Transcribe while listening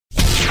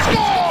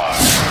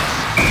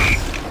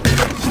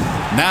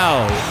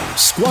Now,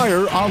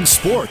 Squire on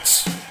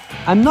Sports.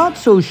 I'm not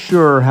so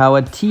sure how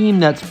a team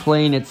that's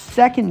playing its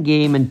second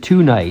game in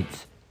 2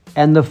 nights,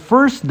 and the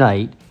first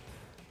night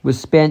was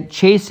spent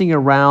chasing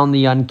around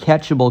the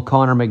uncatchable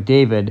Connor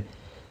McDavid,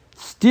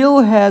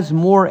 still has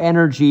more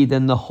energy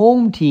than the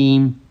home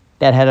team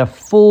that had a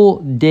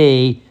full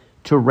day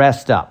to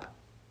rest up.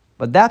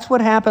 But that's what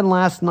happened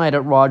last night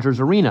at Rogers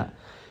Arena.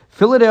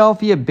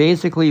 Philadelphia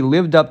basically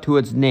lived up to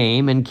its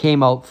name and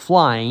came out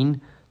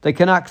flying. The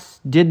Canucks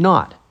did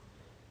not.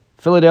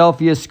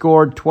 Philadelphia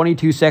scored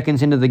 22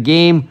 seconds into the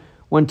game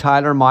when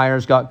Tyler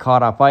Myers got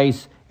caught up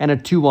ice and a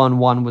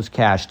 2-on-1 was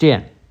cashed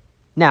in.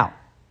 Now,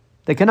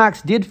 the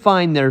Canucks did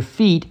find their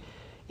feet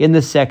in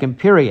the second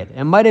period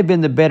and might have been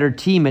the better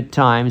team at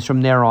times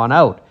from there on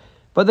out,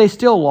 but they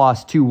still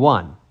lost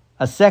 2-1,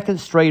 a second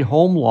straight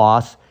home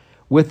loss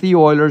with the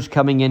Oilers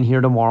coming in here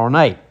tomorrow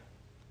night.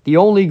 The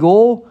only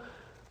goal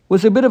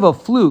was a bit of a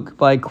fluke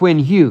by Quinn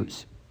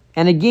Hughes.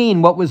 And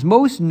again, what was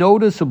most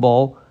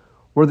noticeable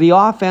were the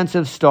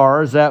offensive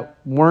stars that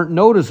weren't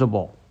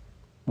noticeable.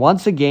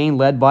 Once again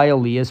led by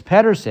Elias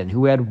Pettersson,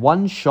 who had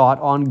 1 shot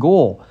on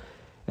goal.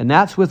 And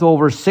that's with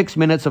over 6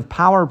 minutes of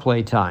power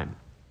play time.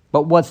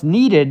 But what's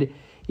needed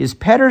is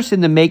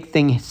Pettersson to make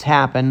things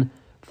happen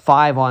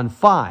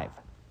 5-on-5.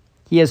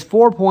 He has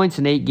 4 points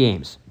in 8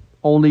 games.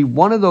 Only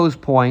one of those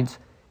points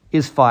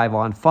is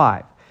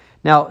 5-on-5.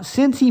 Now,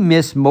 since he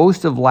missed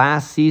most of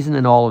last season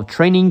and all of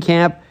training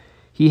camp,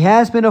 he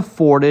has been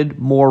afforded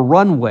more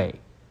runway.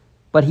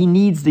 But he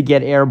needs to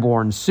get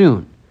airborne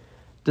soon.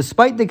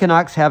 Despite the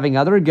Canucks having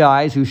other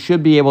guys who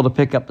should be able to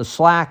pick up the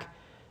slack,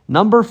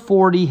 number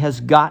 40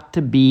 has got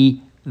to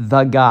be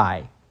the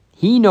guy.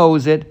 He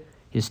knows it.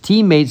 His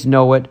teammates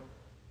know it.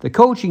 The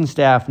coaching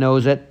staff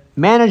knows it.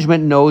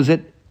 Management knows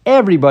it.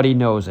 Everybody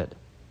knows it,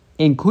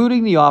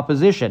 including the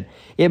opposition.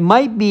 It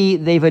might be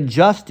they've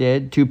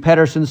adjusted to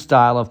Pettersson's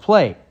style of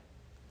play.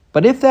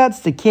 But if that's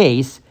the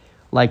case,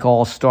 like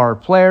all star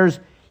players,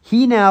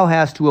 he now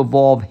has to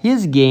evolve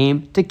his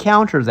game to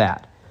counter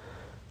that.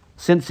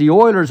 Since the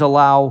Oilers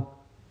allow,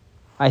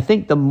 I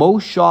think, the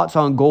most shots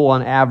on goal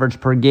on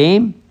average per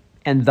game,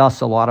 and thus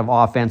a lot of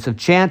offensive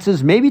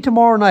chances, maybe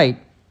tomorrow night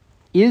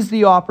is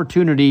the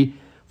opportunity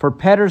for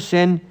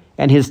Pettersson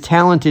and his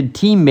talented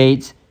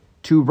teammates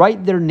to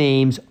write their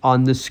names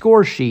on the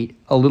score sheet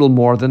a little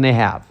more than they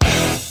have.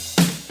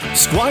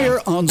 Squire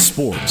on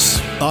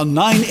Sports on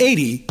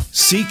 980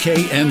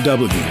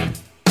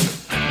 CKNW.